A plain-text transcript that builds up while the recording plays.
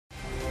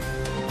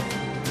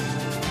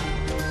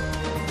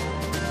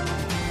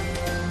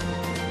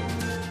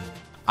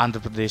Andhra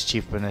Pradesh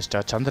Chief Minister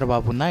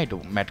Chandrababu Naidu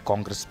met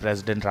Congress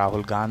President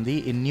Rahul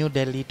Gandhi in New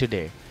Delhi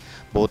today.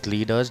 Both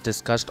leaders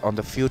discussed on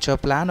the future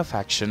plan of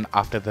action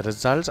after the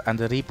results and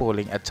the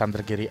repolling at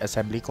Chandragiri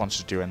Assembly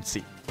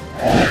constituency.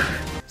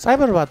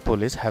 Cyberabad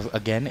police have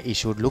again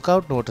issued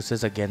lookout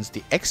notices against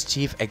the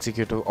ex-chief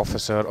executive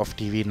officer of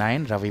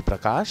TV9 Ravi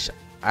Prakash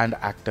and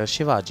actor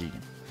Shivaji.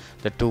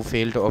 The two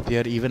failed to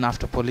appear even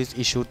after police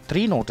issued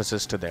 3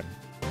 notices to them.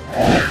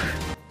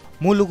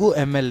 Mulugu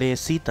MLA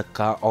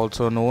Seetakka,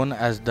 also known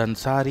as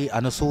Dansari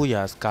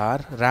Anusuya's car,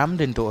 rammed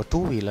into a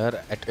two-wheeler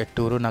at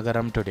Etturu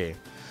Nagaram today.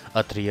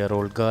 A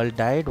 3-year-old girl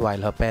died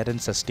while her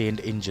parents sustained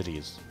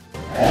injuries.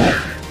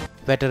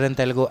 Veteran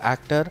Telugu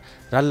actor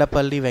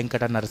Rallapalli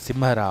Venkata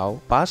Narasimha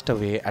Rao passed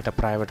away at a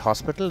private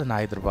hospital in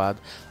Hyderabad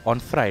on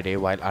Friday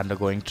while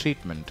undergoing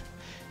treatment.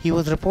 He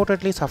was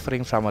reportedly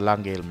suffering from a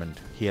lung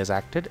ailment. He has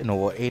acted in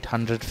over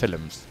 800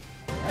 films.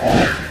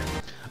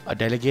 A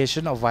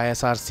delegation of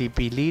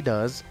YSRCP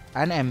leaders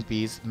and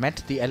MPs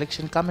met the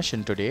Election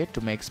Commission today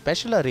to make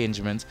special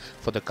arrangements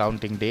for the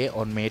counting day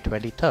on May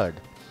 23rd.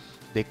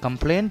 They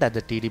complained that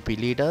the TDP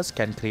leaders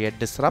can create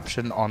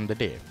disruption on the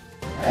day.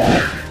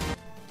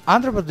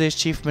 Andhra Pradesh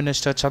Chief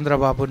Minister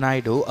Chandrababu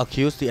Naidu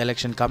accused the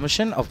Election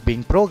Commission of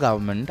being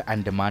pro-government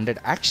and demanded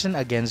action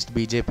against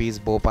BJP's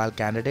Bhopal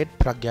candidate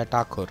Pragya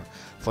Thakur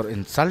for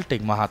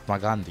insulting Mahatma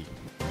Gandhi.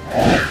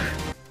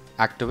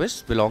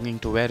 Activists belonging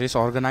to various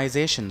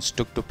organizations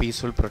took to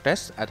peaceful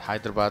protests at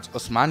Hyderabad's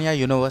Osmania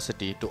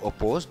University to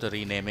oppose the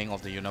renaming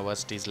of the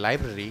university's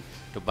library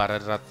to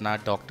Bharat Ratna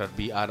Dr.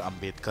 B.R.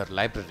 Ambedkar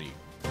Library.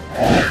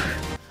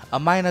 A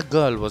minor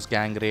girl was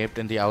gang raped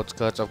in the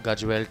outskirts of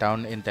Gajwel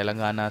town in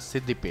Telangana's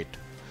Siddipet.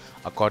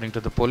 According to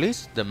the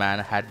police, the man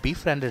had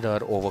befriended her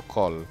over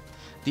call.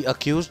 The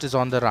accused is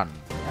on the run.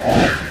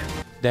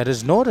 There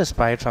is no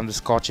respite from the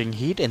scorching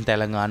heat in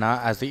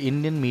Telangana as the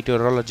Indian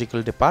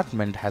Meteorological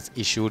Department has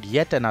issued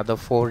yet another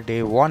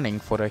 4-day warning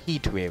for a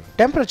heat wave.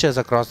 Temperatures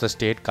across the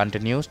state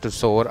continues to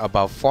soar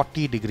above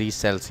 40 degrees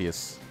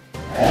Celsius.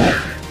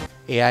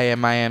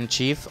 AIMIM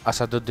chief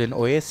Asaduddin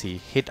Owaisi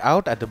hit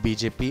out at the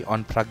BJP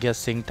on Pragya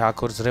Singh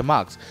Thakur's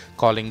remarks,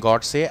 calling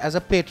Godse as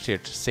a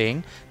patriot,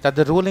 saying that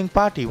the ruling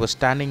party was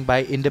standing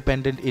by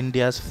independent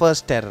India's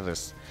first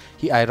terrorists.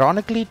 He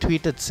ironically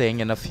tweeted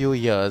saying in a few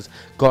years,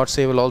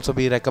 Godse will also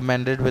be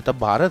recommended with a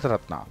Bharat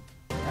Ratna.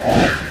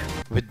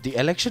 With the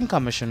Election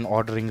Commission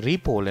ordering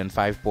repoll in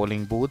 5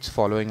 polling booths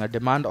following a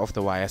demand of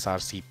the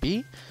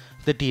YSRCP,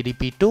 the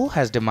TDP too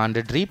has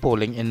demanded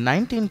repolling in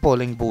 19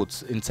 polling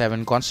booths in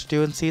 7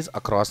 constituencies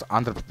across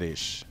Andhra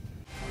Pradesh.